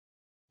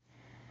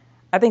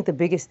I think the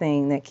biggest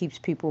thing that keeps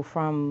people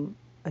from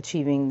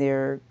achieving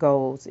their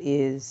goals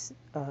is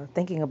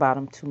thinking about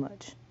them too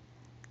much.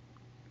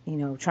 You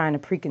know, trying to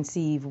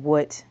preconceive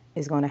what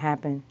is going to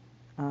happen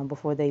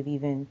before they've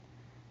even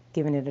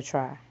given it a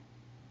try.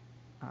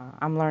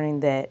 I'm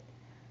learning that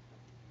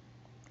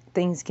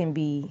things can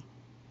be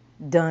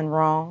done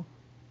wrong,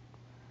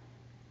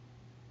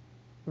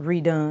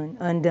 redone,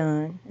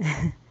 undone.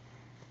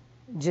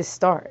 Just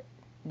start.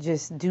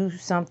 Just do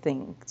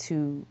something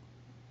to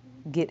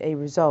get a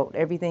result.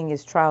 Everything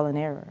is trial and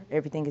error.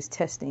 Everything is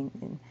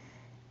testing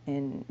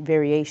and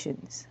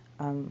variations.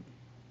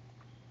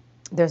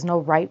 There's no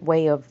right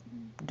way of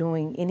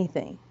doing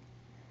anything.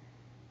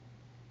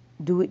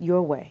 Do it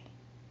your way,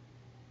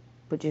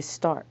 but just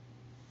start.